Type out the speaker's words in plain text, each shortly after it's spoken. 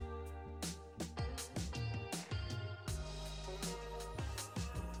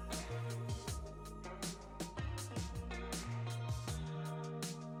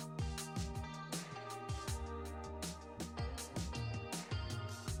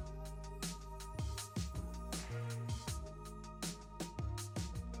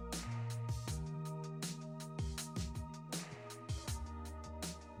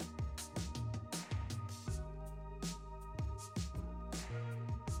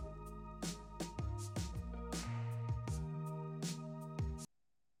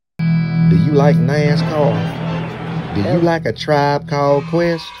you like NASCAR? Do you like a Tribe Called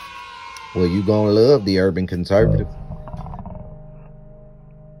Quest? Well, you gonna love the Urban Conservative.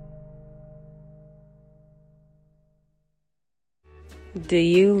 Do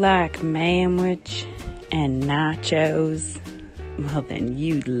you like manwich and nachos? Well, then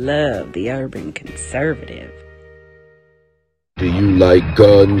you'd love the Urban Conservative. Do you like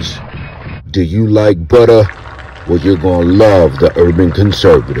guns? Do you like butter? Well, you're gonna love the Urban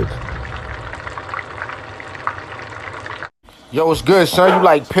Conservative. Yo, what's good, son? You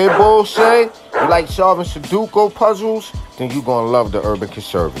like pit bulls, say? You like solving Sudoku puzzles? Then you gonna love the Urban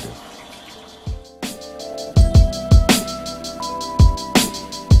Conservative.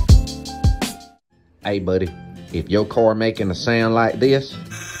 Hey, buddy, if your car making a sound like this,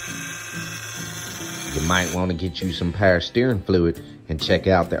 you might want to get you some power steering fluid and check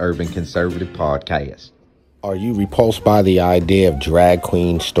out the Urban Conservative podcast. Are you repulsed by the idea of drag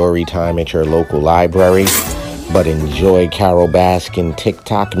queen story time at your local library, but enjoy Carol Baskin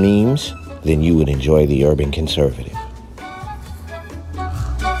TikTok memes? Then you would enjoy the Urban Conservative.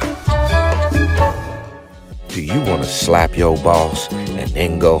 Do you want to slap your boss and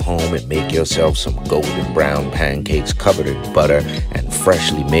then go home and make yourself some golden brown pancakes covered in butter and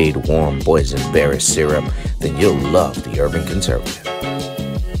freshly made warm boysenberry syrup? Then you'll love the Urban Conservative.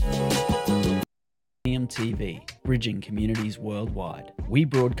 TV, bridging communities worldwide. We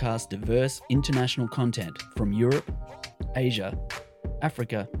broadcast diverse international content from Europe, Asia,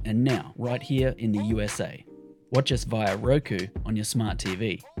 Africa, and now right here in the USA. Watch us via Roku on your smart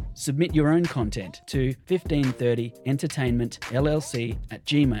TV. Submit your own content to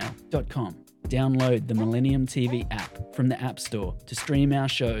 1530entertainmentllc@gmail.com. Download the Millennium TV app from the App Store to stream our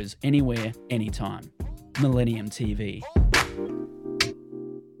shows anywhere, anytime. Millennium TV.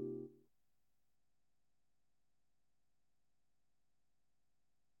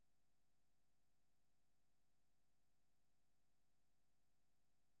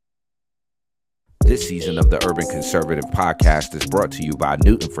 This season of the Urban Conservative Podcast is brought to you by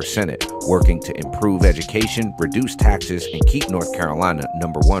Newton for Senate, working to improve education, reduce taxes, and keep North Carolina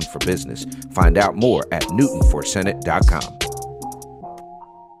 #1 for business. Find out more at newtonforsenate.com.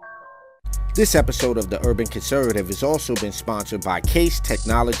 This episode of the Urban Conservative has also been sponsored by Case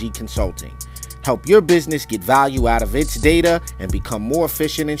Technology Consulting. Help your business get value out of its data and become more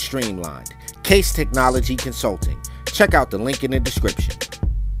efficient and streamlined. Case Technology Consulting. Check out the link in the description.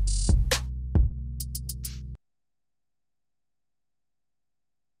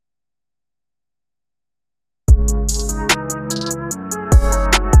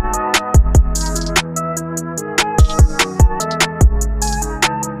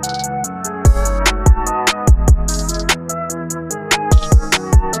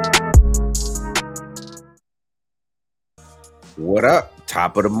 What up?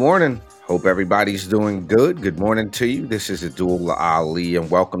 Top of the morning. Hope everybody's doing good. Good morning to you. This is Abdul Ali, and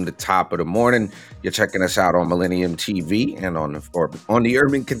welcome to Top of the Morning. You're checking us out on Millennium TV and on the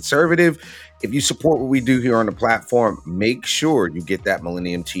Urban Conservative. If you support what we do here on the platform, make sure you get that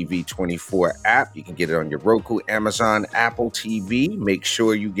Millennium TV 24 app. You can get it on your Roku, Amazon, Apple TV. Make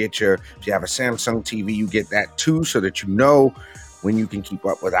sure you get if you have a Samsung TV, you get that too, so that you know when you can keep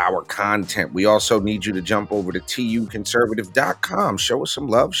up with our content. We also need you to jump over to tuconservative.com. Show us some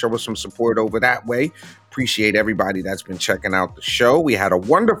love, show us some support over that way. Appreciate everybody that's been checking out the show. We had a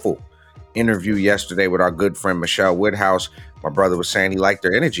wonderful interview yesterday with our good friend Michelle Woodhouse. My brother was saying he liked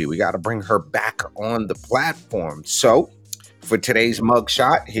her energy. We got to bring her back on the platform. So for today's mug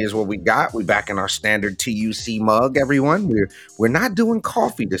shot, here's what we got. We're back in our standard TUC mug, everyone. We're not doing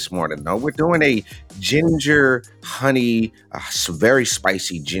coffee this morning, no. We're doing a ginger honey, very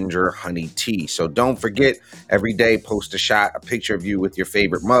spicy ginger honey tea. So don't forget, every day post a picture of you with your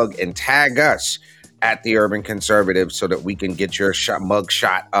favorite mug and tag us at the Urban Conservative so that we can get your mug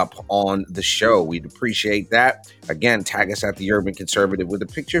shot up on the show. We'd appreciate that. Again, tag us at the Urban Conservative with a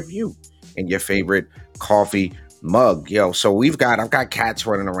picture of you and your favorite coffee mug. Yo, so I've got cats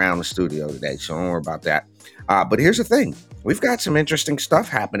running around the studio today, so don't worry about that. But here's the thing. We've got some interesting stuff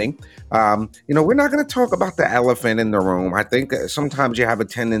happening. We're not going to talk about the elephant in the room. I think sometimes you have a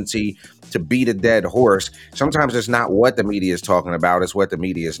tendency to beat a dead horse. Sometimes it's not what the media is talking about, it's what the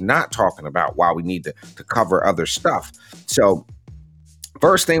media is not talking about, while we need to cover other stuff. So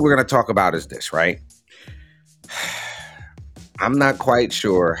first thing we're going to talk about is this, right? I'm not quite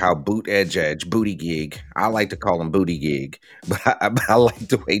sure how Booty Gig, I like to call him Booty Gig, but I like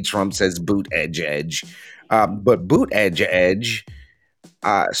the way Trump says Boot Edge. But Boot Edge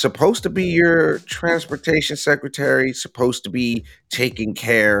supposed to be your transportation secretary, supposed to be taking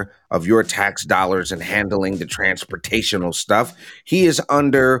care of your tax dollars and handling the transportational stuff. He is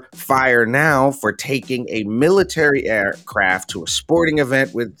under fire now for taking a military aircraft to a sporting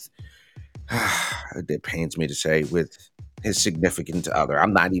event with, it pains me to say, with his significant other.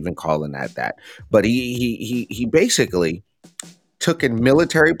 I'm not even calling that. But he basically took a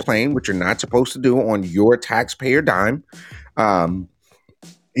military plane, which you're not supposed to do on your taxpayer dime. Um,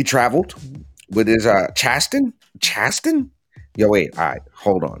 he traveled with his Chaston. Yo, wait, all right,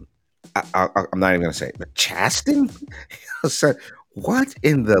 hold on. I'm not even gonna say it, but Chaston. So, what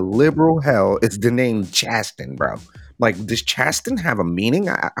in the liberal hell is the name Chaston, bro? Like, does Chaston have a meaning?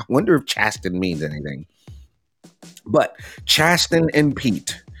 I wonder if Chaston means anything. But Chasten and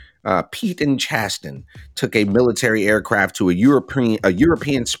Pete and Chasten took a military aircraft to a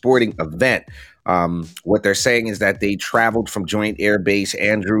European sporting event. What they're saying is that they traveled from Joint Air Base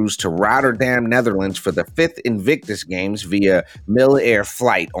Andrews to Rotterdam, Netherlands for the fifth Invictus Games via Mil Air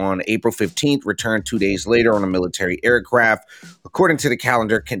flight on April 15th, returned 2 days later on a military aircraft, according to the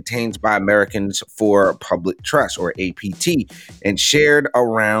calendar contained by Americans for Public Trust, or APT, and shared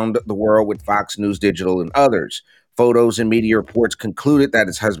around the world with Fox News Digital and others. Photos and media reports concluded that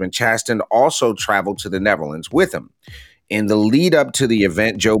his husband Chasten also traveled to the Netherlands with him. In the lead up to the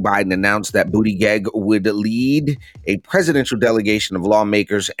event, Joe Biden announced that Buttigieg would lead a presidential delegation of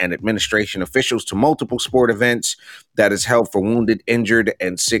lawmakers and administration officials to multiple sport events that is held for wounded, injured,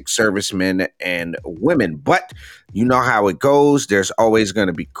 and sick servicemen and women. But you know how it goes. There's always going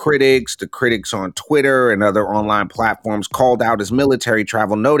to be critics. The critics on Twitter and other online platforms called out his military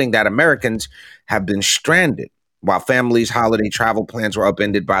travel, noting that Americans have been stranded. While families' holiday travel plans were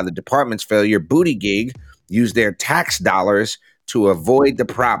upended by the department's failure, Buttigieg used their tax dollars to avoid the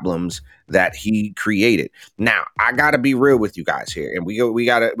problems that he created. Now, I gotta be real with you guys here, and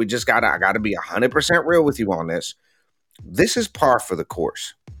I gotta be 100% real with you on this. This is par for the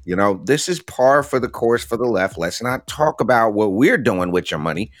course. This is par for the course for the left. Let's not talk about what we're doing with your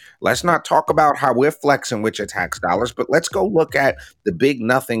money. Let's not talk about how we're flexing with your tax dollars, but let's go look at the big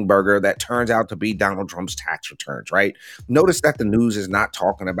nothing burger that turns out to be Donald Trump's tax returns, right? Notice that the news is not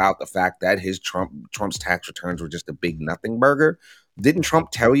talking about the fact that Trump's tax returns were just a big nothing burger. Didn't Trump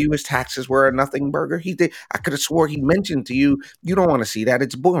tell you his taxes were a nothing burger? He did. I could have swore he mentioned to you, you don't want to see that.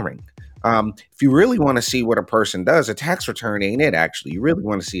 It's boring. If you really want to see what a person does, a tax return ain't it. Actually, you really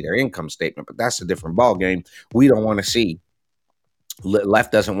want to see their income statement, but that's a different ball game. We don't want to see.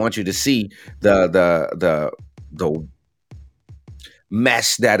 Left doesn't want you to see the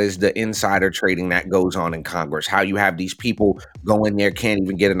mess that is the insider trading that goes on in Congress. How you have these people go in there, can't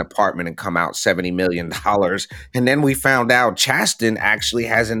even get an apartment and come out $70 million. And then we found out Chasten actually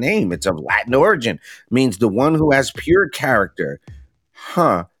has a name. It's of Latin origin, means the one who has pure character.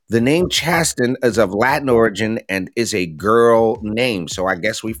 Huh. The name Chasten is of Latin origin and is a girl name. So I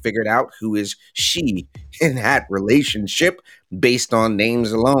guess we figured out who is she in that relationship based on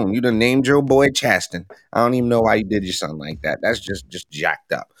names alone. You done named your boy Chasten. I don't even know why you did your son like that. That's just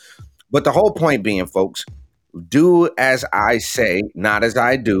jacked up. But the whole point being, folks, do as I say, not as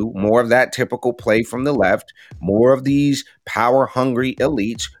I do. More of that typical play from the left, more of these power hungry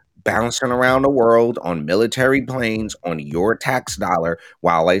elites bouncing around the world on military planes on your tax dollar.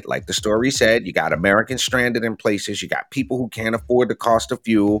 While, like the story said, you got Americans stranded in places, you got people who can't afford the cost of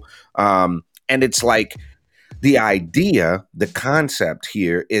fuel. And it's like the concept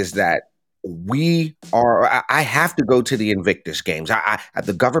here is that I have to go to the Invictus Games.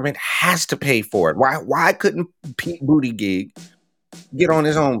 The government has to pay for it. Why couldn't Pete Buttigieg get on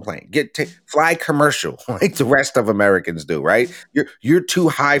his own plane, fly commercial like the rest of Americans do, right? You're too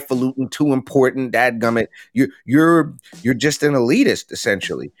highfalutin, too important, dadgummit. You're just an elitist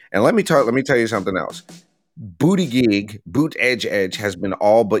essentially. And let me tell you something else. Boot Edge has been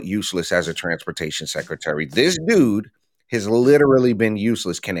all but useless as a transportation secretary. This dude has literally been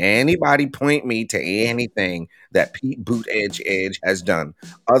useless. Can anybody point me to anything that Pete Edge has done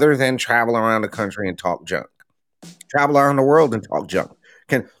other than travel around the country and talk junk? Travel around the world and talk junk.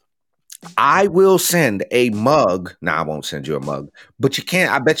 I will send a mug. No, I won't send you a mug. But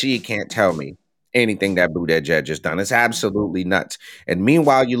I bet you can't tell me anything that Buttigieg has done. It's absolutely nuts. And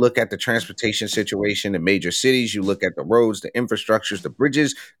meanwhile, you look at the transportation situation in major cities, you look at the roads, the infrastructures, the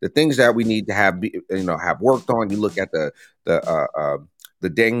bridges, the things that we need to have worked on. You look at the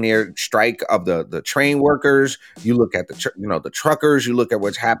dang near strike of the train workers. You look at the truckers. You look at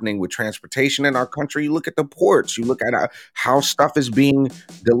what's happening with transportation in our country. You look at the ports. You look at how stuff is being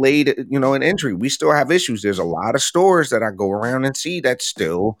delayed, in entry. We still have issues. There's a lot of stores that I go around and see that's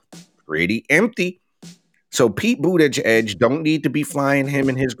still pretty empty. So Pete Buttigieg don't need to be flying him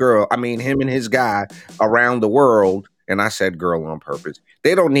and his girl, him and his guy around the world. And I said girl on purpose.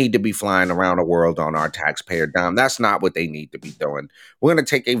 They don't need to be flying around the world on our taxpayer dime. That's not what they need to be doing. We're going to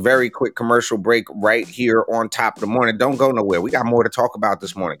take a very quick commercial break right here on Top of the Morning. Don't go nowhere. We got more to talk about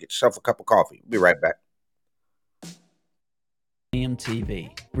this morning. Get yourself a cup of coffee. We'll be right back. Millennium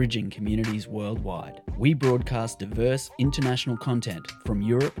TV, bridging communities worldwide. We broadcast diverse international content from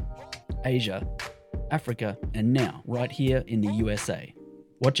Europe, Asia, Africa, and now right here in the USA.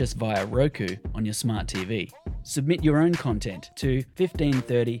 Watch us via Roku on your smart TV. Submit your own content to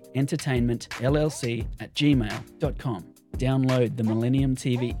 1530entertainmentllc@gmail.com. Download the Millennium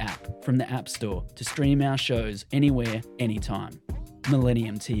TV app from the App Store to stream our shows anywhere, anytime.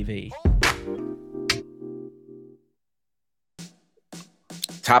 Millennium TV.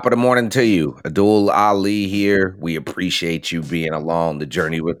 Top of the morning to you. Abdul Ali here. We appreciate you being along the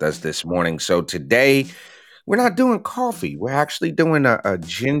journey with us this morning. So today, we're not doing coffee. We're actually doing a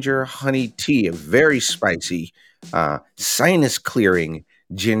ginger honey tea, a very spicy, sinus clearing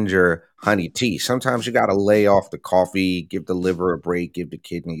ginger honey tea. Sometimes you got to lay off the coffee, give the liver a break, give the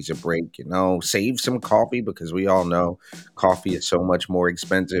kidneys a break, save some coffee because we all know coffee is so much more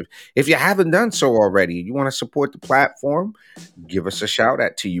expensive. If you haven't done so already, you want to support the platform, give us a shout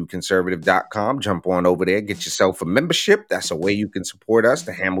at tuconservative.com. Jump on over there, get yourself a membership. That's a way you can support us.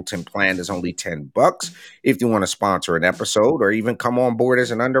 The Hamilton plan is only $10. If you want to sponsor an episode or even come on board as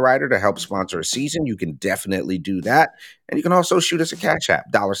an underwriter to help sponsor a season, you can definitely do that. And you can also shoot us a cash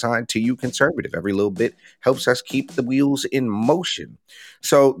app, $ TU Conservative. Every little bit helps us keep the wheels in motion.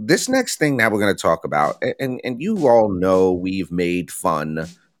 So this next thing that we're going to talk about, and you all know we've made fun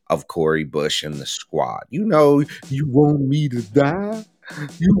of Cori Bush and the squad. You want me to die?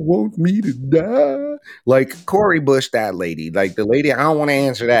 You want me to die? Like Cori Bush, that lady, like the lady, I don't want to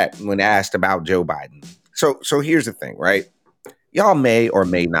answer that when asked about Joe Biden. So here's the thing, right? Y'all may or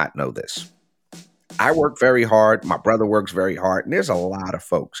may not know this. I work very hard. My brother works very hard. And there's a lot of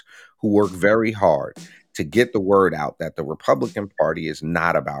folks who work very hard to get the word out that the Republican Party is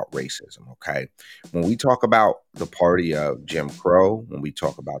not about racism, okay? When we talk about the party of Jim Crow, when we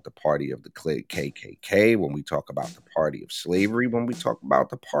talk about the party of the KKK, when we talk about the party of slavery, when we talk about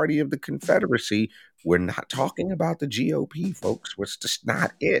the party of the Confederacy, we're not talking about the GOP, folks. It's just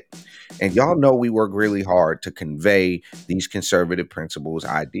not it. And y'all know we work really hard to convey these conservative principles,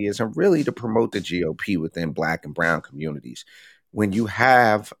 ideas, and really to promote the GOP within Black and Brown communities. When you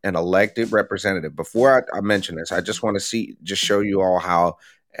have an elected representative, before I mention this, I just want to show you all how,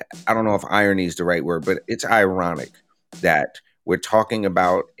 I don't know if irony is the right word, but it's ironic that we're talking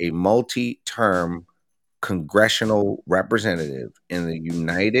about a multi-term congressional representative in the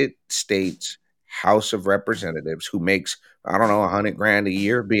United States House of Representatives who makes, I don't know, $100,000 a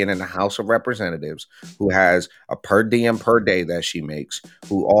year being in the House of Representatives, who has a per diem per day that she makes,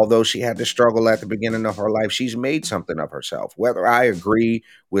 who, although she had to struggle at the beginning of her life, she's made something of herself. Whether I agree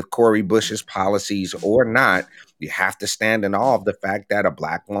with Cori Bush's policies or not, you have to stand in awe of the fact that a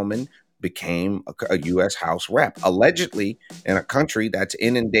Black woman became a U.S. House rep, allegedly in a country that's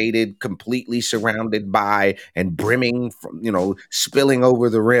inundated, completely surrounded by and brimming from, spilling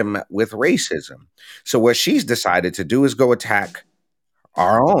over the rim with racism. So what she's decided to do is go attack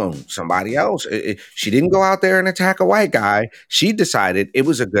our own, somebody else. She didn't go out there and attack a white guy. She decided it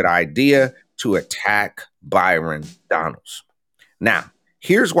was a good idea to attack Byron Donalds. Now,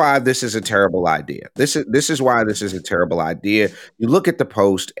 here's why this is a terrible idea. This is why this is a terrible idea. You look at the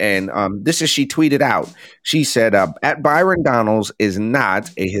post, and she tweeted out. She said, "At Byron Donalds is not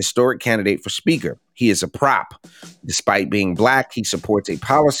a historic candidate for speaker. He is a prop. Despite being Black, he supports a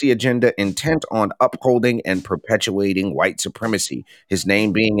policy agenda intent on upholding and perpetuating white supremacy. His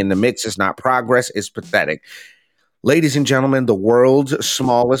name being in the mix is not progress, it's pathetic." Ladies and gentlemen, the world's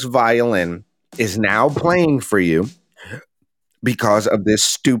smallest violin is now playing for you because of this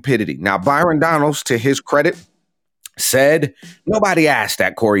stupidity. Now, Byron Donalds, to his credit, said, "Nobody asked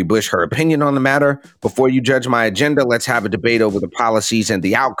that Cori Bush her opinion on the matter. Before you judge my agenda, let's have a debate over the policies and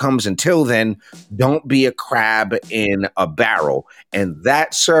the outcomes. Until then, don't be a crab in a barrel." And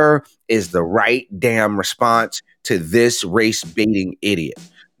that, sir, is the right damn response to this race baiting idiot.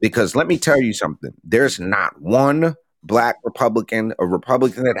 Because let me tell you something. There's not one Black Republican, a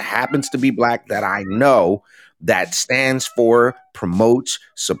Republican that happens to be Black that I know, that stands for, promotes,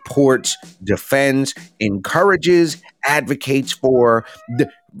 supports, defends, encourages, advocates for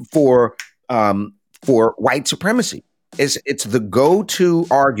white supremacy. It's the go-to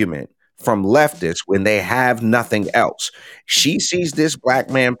argument from leftists when they have nothing else. She sees this black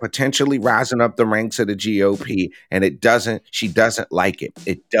man potentially rising up the ranks of the GOP, and she doesn't like it.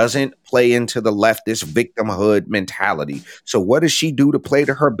 It doesn't play into the leftist victimhood mentality. So what does she do to play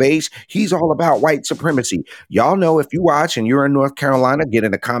to her base? He's all about white supremacy. Y'all know, if you watch and you're in North Carolina, get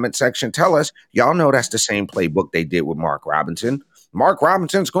in the comment section, tell us. Y'all know that's the same playbook they did with Mark Robinson. Mark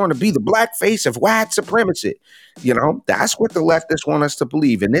Robinson's going to be the black face of white supremacy. That's what the leftists want us to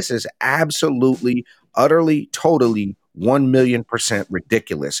believe. And this is absolutely, utterly, totally 1,000,000%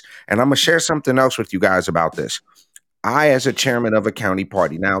 ridiculous. And I'm going to share something else with you guys about this. I, as a chairman of a county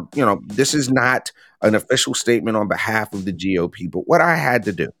party, now, this is not an official statement on behalf of the GOP, but what I had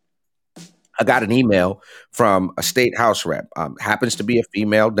to do, I got an email from a state house rep. Happens to be a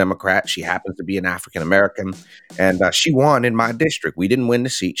female Democrat. She happens to be an African American, and she won in my district. We didn't win the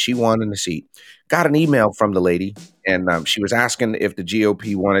seat. She won in the seat. Got an email from the lady, and she was asking if the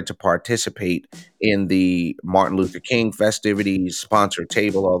GOP wanted to participate in the Martin Luther King festivities, sponsored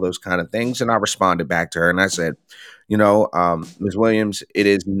table, all those kind of things. And I responded back to her, and I said, Ms. Williams, it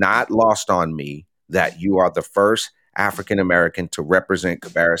is not lost on me that you are the first African American to represent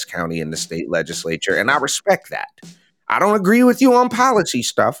Cabarrus County in the state legislature. And I respect that. I don't agree with you on policy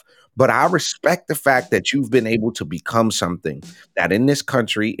stuff, but I respect the fact that you've been able to become something that in this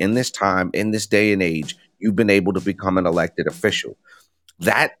country, in this time, in this day and age, you've been able to become an elected official.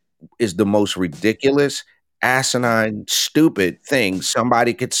 That is the most ridiculous, asinine, stupid thing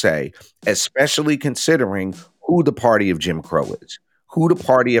somebody could say, especially considering who the party of Jim Crow is, who the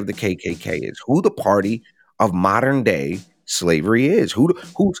party of the KKK is, who the party of modern day slavery is.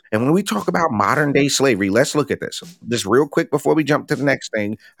 And when we talk about modern day slavery, let's look at this real quick before we jump to the next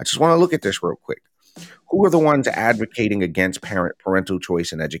thing. I just want to look at this real quick. Who are the ones advocating against parental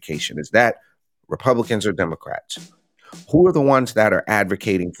choice in education? Is that Republicans or Democrats? Who are the ones that are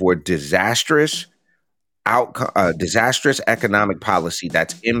advocating for disastrous economic policy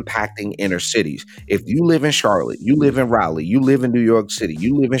that's impacting inner cities? If you live in Charlotte, you live in Raleigh, you live in New York City,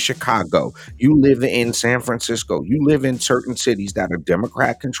 you live in Chicago, you live in San Francisco, you live in certain cities that are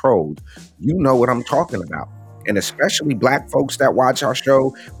Democrat controlled, you know what I'm talking about. And especially black folks that watch our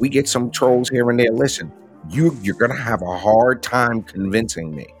show, we get some trolls here and there. Listen, you're going to have a hard time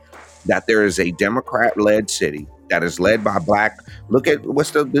convincing me that there is a Democrat-led city that is led by black. Look at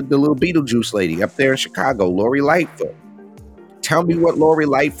what's the little Beetlejuice lady up there in Chicago, Lori Lightfoot. Tell me what Lori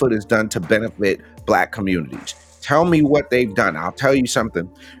Lightfoot has done to benefit black communities. Tell me what they've done. I'll tell you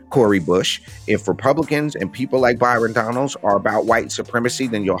something, Cori Bush. If Republicans and people like Byron Donalds are about white supremacy,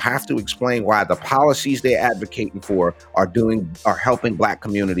 then you'll have to explain why the policies they're advocating for are helping black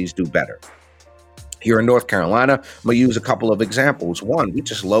communities do better. Here in North Carolina, I'm going to use a couple of examples. One, we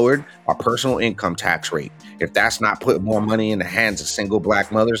just lowered our personal income tax rate. If that's not putting more money in the hands of single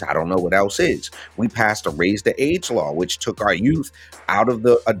black mothers, I don't know what else is. We passed a raise the age law, which took our youth out of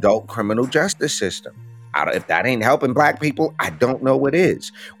the adult criminal justice system. If that ain't helping black people, I don't know what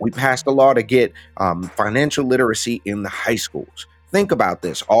is. We passed a law to get financial literacy in the high schools. Think about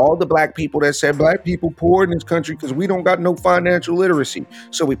this. All the black people that said black people poor in this country because we don't got no financial literacy.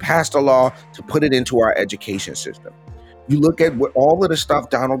 So we passed a law to put it into our education system. You look at all of the stuff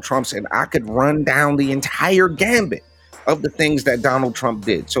Donald Trump said, I could run down the entire gambit of the things that Donald Trump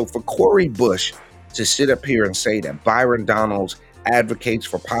did. So for Cori Bush to sit up here and say that Byron Donalds advocates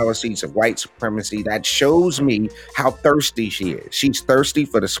for policies of white supremacy, that shows me how thirsty she is. She's thirsty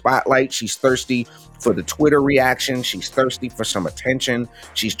for the spotlight. She's thirsty for the Twitter reaction. She's thirsty for some attention.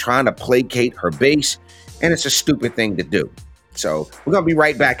 She's trying to placate her base, and it's a stupid thing to do. So we're going to be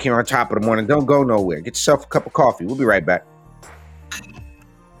right back here on Top of the Morning. Don't go nowhere. Get yourself a cup of coffee. We'll be right back.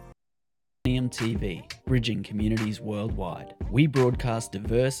 Millennium TV, bridging communities worldwide. We broadcast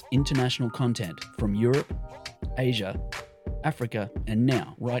diverse international content from Europe, Asia, Africa, and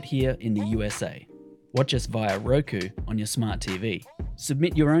now right here in the USA. Watch us via Roku on your smart TV.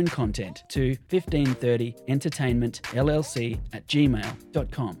 Submit your own content to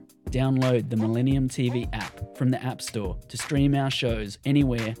 1530entertainmentllc@gmail.com. Download the Millennium TV app from the App Store to stream our shows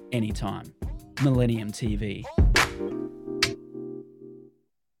anywhere, anytime. Millennium TV.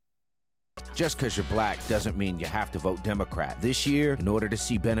 Just because you're black doesn't mean you have to vote Democrat. This year, in order to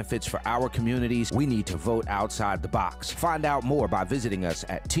see benefits for our communities, we need to vote outside the box. Find out more by visiting us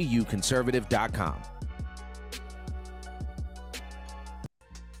at tuconservative.com.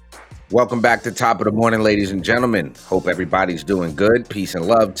 Welcome back to Top of the Morning, ladies and gentlemen. Hope everybody's doing good. Peace and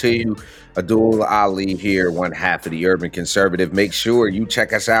love to you. Abdul Ali here, one half of the Urban Conservative. Make sure you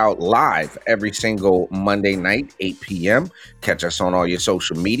check us out live every single Monday night, 8 p.m. Catch us on all your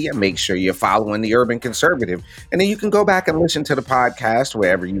social media. Make sure you're following the Urban Conservative. And then you can go back and listen to the podcast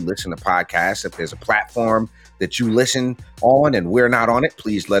wherever you listen to podcasts. If there's a platform that you listen on and we're not on it,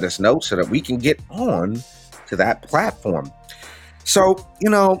 please let us know so that we can get on to that platform. So,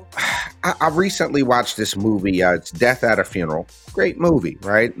 I recently watched this movie. It's Death at a Funeral. Great movie,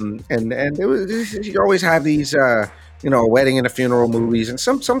 right? And it was, you always have these, wedding and a funeral movies. And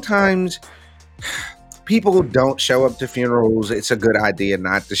sometimes people don't show up to funerals. It's a good idea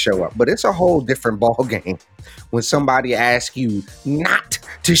not to show up. But it's a whole different ball game when somebody asks you not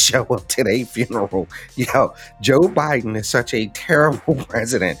to show up to their funeral. Joe Biden is such a terrible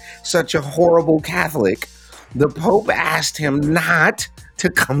president, such a horrible Catholic. The Pope asked him not to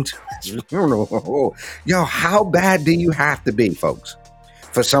come to his funeral. How bad do you have to be, folks,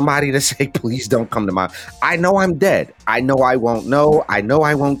 for somebody to say, please don't come to I know I'm dead. I know I won't know. I know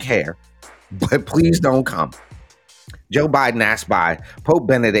I won't care, but please don't come. Joe Biden asked by Pope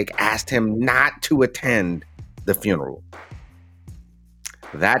Benedict asked him not to attend the funeral.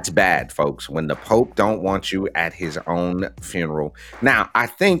 That's bad, folks, when the Pope don't want you at his own funeral. Now, I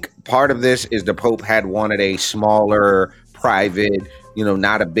think part of this is the Pope had wanted a smaller, private,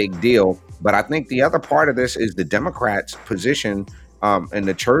 not a big deal. But I think the other part of this is the Democrats' position in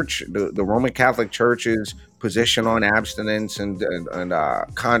the church, the Roman Catholic Church's position on abstinence and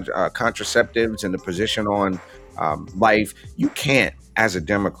contraceptives, and the position on life. You can't, as a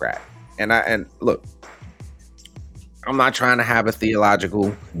Democrat. And look, I'm not trying to have a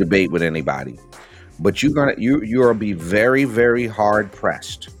theological debate with anybody, but you'll be very, very hard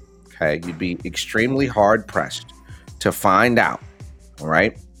pressed. Okay, you'd be extremely hard pressed to find out. All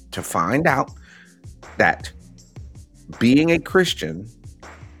right, to find out that being a Christian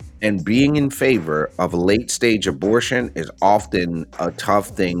and being in favor of late stage abortion is often a tough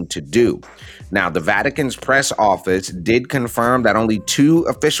thing to do. Now, the Vatican's press office did confirm that only 2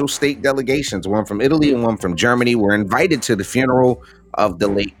 official state delegations, one from Italy and one from Germany, were invited to the funeral of the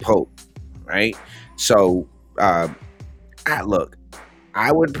late Pope, right? So, look,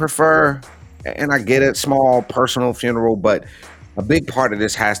 I would prefer, and I get it, small personal funeral, but a big part of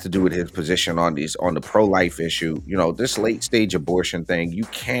this has to do with his position on the pro-life issue. This late stage abortion thing, you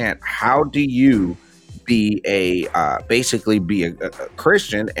can't. How do you be a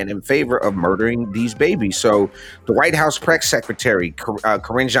Christian and in favor of murdering these babies? So the White House press secretary,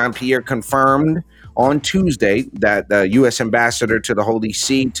 Corinne Jean-Pierre, confirmed on Tuesday that the U.S. ambassador to the Holy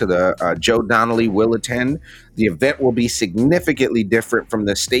See, to the Joe Donnelly, will attend. The event will be significantly different from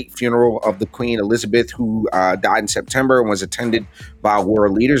the state funeral of the Queen Elizabeth, who died in September and was attended by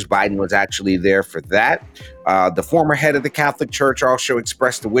world leaders. Biden was actually there for that. The former head of the Catholic Church also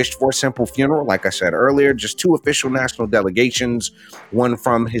expressed the wish for a simple funeral. Like I said earlier, just 2 official national delegations, one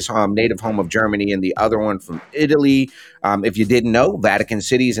from his native home of Germany and the other one from Italy. If you didn't know, Vatican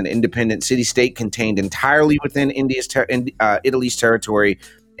City is an independent city-state contained entirely within Italy's territory,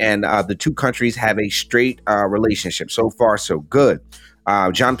 and the 2 countries have a straight relationship. So far, so good.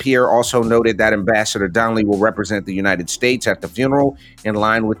 Jean-Pierre also noted that Ambassador Donnelly will represent the United States at the funeral in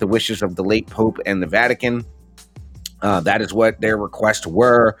line with the wishes of the late Pope and the Vatican. That is what their requests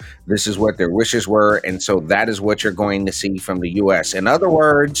were. This is what their wishes were. And so that is what you're going to see from the U.S. In other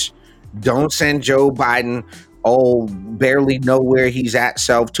words, don't send Joe Biden, barely know where he's at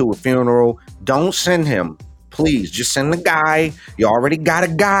self, to a funeral. Don't send him. Please, just send the guy. You already got a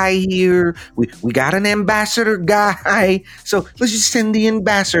guy here. We got an ambassador guy. So let's just send the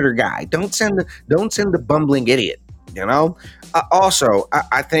ambassador guy. Don't send the bumbling idiot. Also,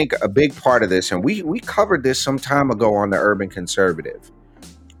 I think a big part of this, and we covered this some time ago on the Urban Conservative.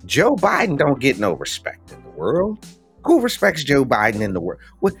 Joe Biden don't get no respect in the world. Who respects Joe Biden in the world?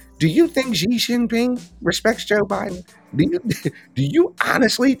 What do you think Xi Jinping respects Joe Biden? Do you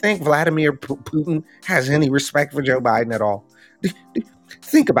honestly think Vladimir Putin has any respect for Joe Biden at all?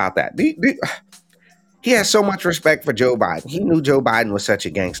 Think about that. He has so much respect for Joe Biden. He knew Joe Biden was such a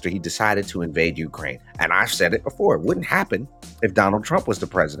gangster, he decided to invade Ukraine. And I've said it before, it wouldn't happen if Donald Trump was the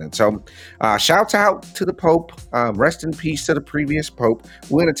president. So shouts out to the Pope. Rest in peace to the previous Pope.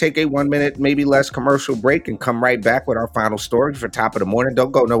 We're going to take a 1 minute, maybe less commercial break and come right back with our final story for Top of the Morning.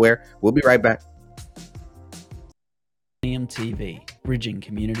 Don't go nowhere. We'll be right back. Millennium TV, bridging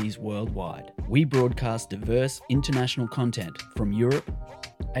communities worldwide. We broadcast diverse international content from Europe,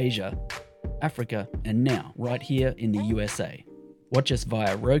 Asia, Africa, and now right here in the USA. Watch us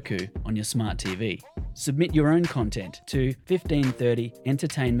via Roku on your smart TV. Submit your own content to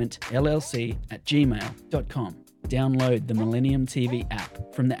 1530entertainmentllc@gmail.com. Download the Millennium TV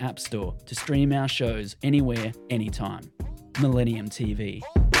app from the App Store to stream our shows anywhere, anytime. Millennium TV.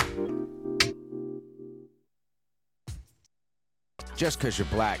 Just because you're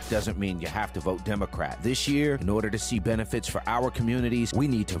black doesn't mean you have to vote Democrat. This year, in order to see benefits for our communities, we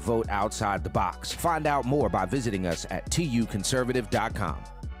need to vote outside the box. Find out more by visiting us at tuconservative.com.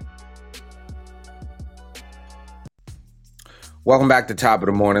 Welcome back to Top of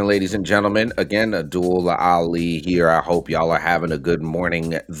the Morning, ladies and gentlemen. Again, Abdul Ali here. I hope y'all are having a good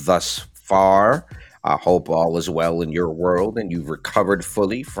morning thus far. I hope all is well in your world and you've recovered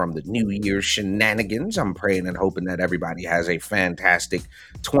fully from the New Year's shenanigans. I'm praying and hoping that everybody has a fantastic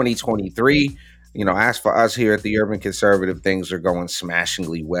 2023. You know, as for us here at the Urban Conservative, things are going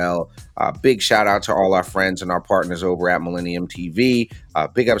smashingly well. Big shout out to all our friends and our partners over at Millennium TV.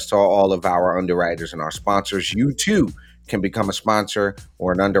 Big ups to all of our underwriters and our sponsors. You too can become a sponsor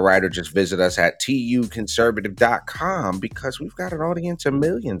or an underwriter. Just visit us at tuconservative.com because we've got an audience of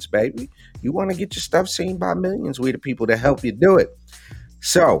millions, baby. You want to get your stuff seen by millions. We the people to help you do it.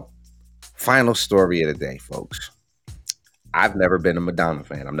 So, final story of the day, folks. I've never been a Madonna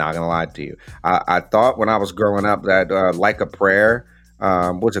fan. I'm not going to lie to you. I thought when I was growing up that Like a Prayer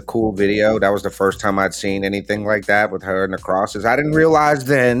was a cool video. That was the first time I'd seen anything like that with her and the crosses. I didn't realize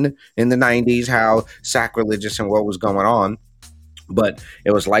then in the 90s how sacrilegious and what was going on, but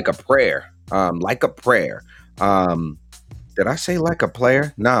it was Like a Prayer. Like a Prayer. Did I say Like a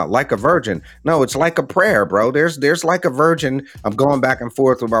Player? No, Like a Virgin. No, it's Like a Prayer, bro. There's Like a Virgin. I'm going back and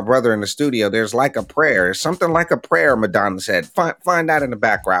forth with my brother in the studio. There's Like a Prayer. There's something like a prayer, Madonna said. Find that in the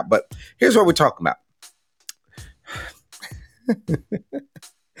background. But here's what we're talking about.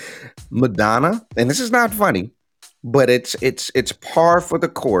 Madonna, and this is not funny, but it's par for the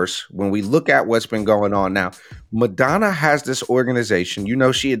course when we look at what's been going on now. Madonna has this organization. You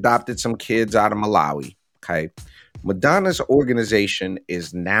know, she adopted some kids out of Malawi. Okay. Madonna's organization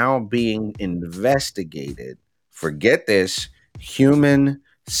is now being investigated for, get this, human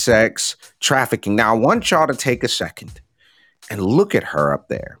sex trafficking. Now, I want y'all to take a second and look at her up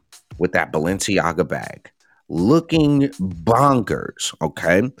there with that Balenciaga bag, looking bonkers,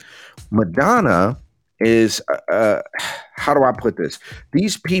 okay? Madonna is, how do I put this?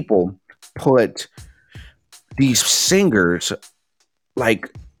 These people put these singers,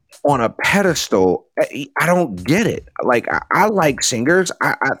 like, on a pedestal. I don't get it. Like, I like singers.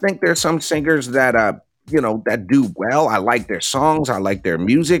 I think there's some singers that, that do well. I like their songs. I like their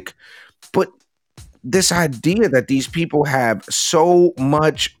music. But this idea that these people have so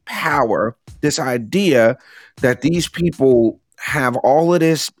much power, this idea that these people have all of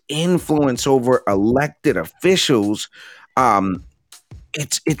this influence over elected officials,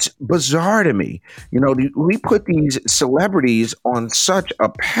 it's bizarre to me. You know, we put these celebrities on such a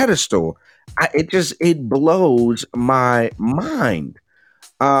pedestal. It blows my mind.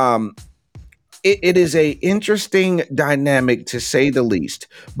 It is a interesting dynamic to say the least.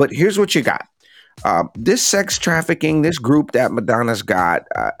 But here's what you got. This sex trafficking, this group that Madonna's got,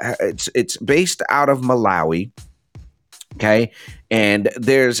 it's based out of Malawi. Okay, and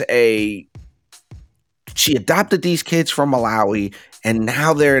she adopted these kids from Malawi, and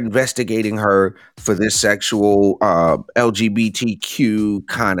now they're investigating her for this sexual LGBTQ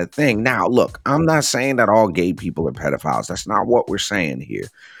kind of thing. Now, look, I'm not saying that all gay people are pedophiles. That's not what we're saying here.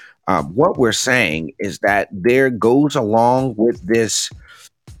 What we're saying is that there goes along with this,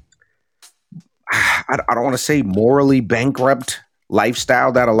 I don't want to say morally bankrupt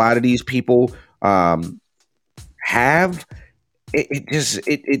lifestyle that a lot of these people have.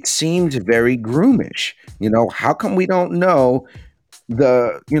 It seems very groomish. You know, how come we don't know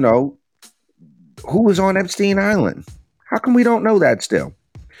who was on Epstein Island? How come we don't know that still?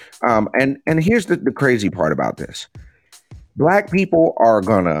 And here's the crazy part about this. Black people are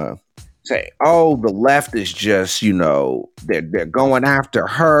gonna say, oh, the left is just, they're going after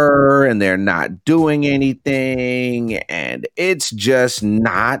her and they're not doing anything. And it's just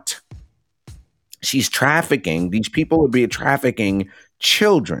not. She's trafficking. These people would be trafficking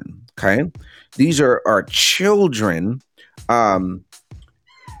children. Okay. These are children.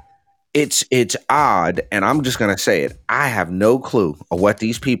 It's odd. And I'm just going to say it. I have no clue of what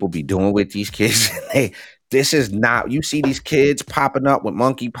these people be doing with these kids. This is not, you see these kids popping up with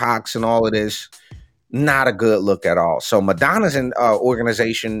monkeypox and all of this. Not a good look at all. So Madonna's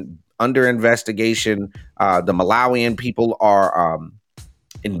organization under investigation. The Malawian people are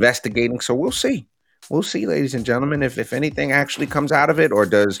investigating. So we'll see. We'll see, ladies and gentlemen, if anything actually comes out of it, or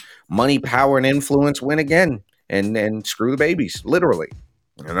does money, power, and influence win again and screw the babies, literally.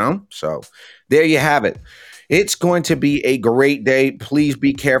 So there you have it. It's going to be a great day. Please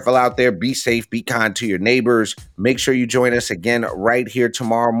be careful out there. Be safe. Be kind to your neighbors. Make sure you join us again right here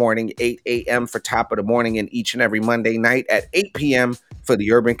tomorrow morning, 8 a.m. for Top of the Morning, and each and every Monday night at 8 p.m. for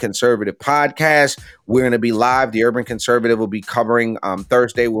the Urban Conservative Podcast. We're going to be live. The Urban Conservative will be covering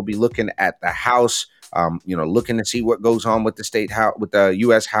Thursday. We'll be looking at the House. Looking to see what goes on with the state house, with the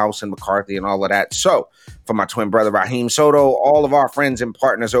U.S. House and McCarthy and all of that. So for my twin brother, Raheem Soto, all of our friends and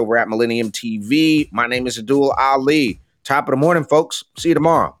partners over at Millennium TV, my name is Abdul Ali. Top of the morning, folks. See you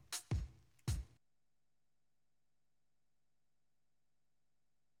tomorrow.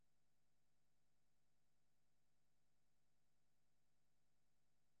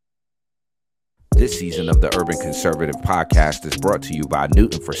 This season of the Urban Conservative Podcast is brought to you by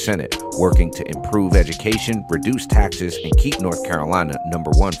Newton for Senate, working to improve education, reduce taxes, and keep North Carolina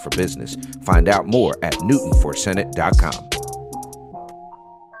 #1 for business. Find out more at newtonforsenate.com.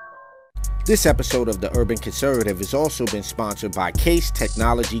 This episode of the Urban Conservative has also been sponsored by Case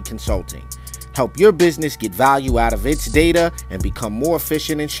Technology Consulting. Help your business get value out of its data and become more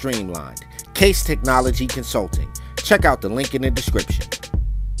efficient and streamlined. Case Technology Consulting. Check out the link in the description.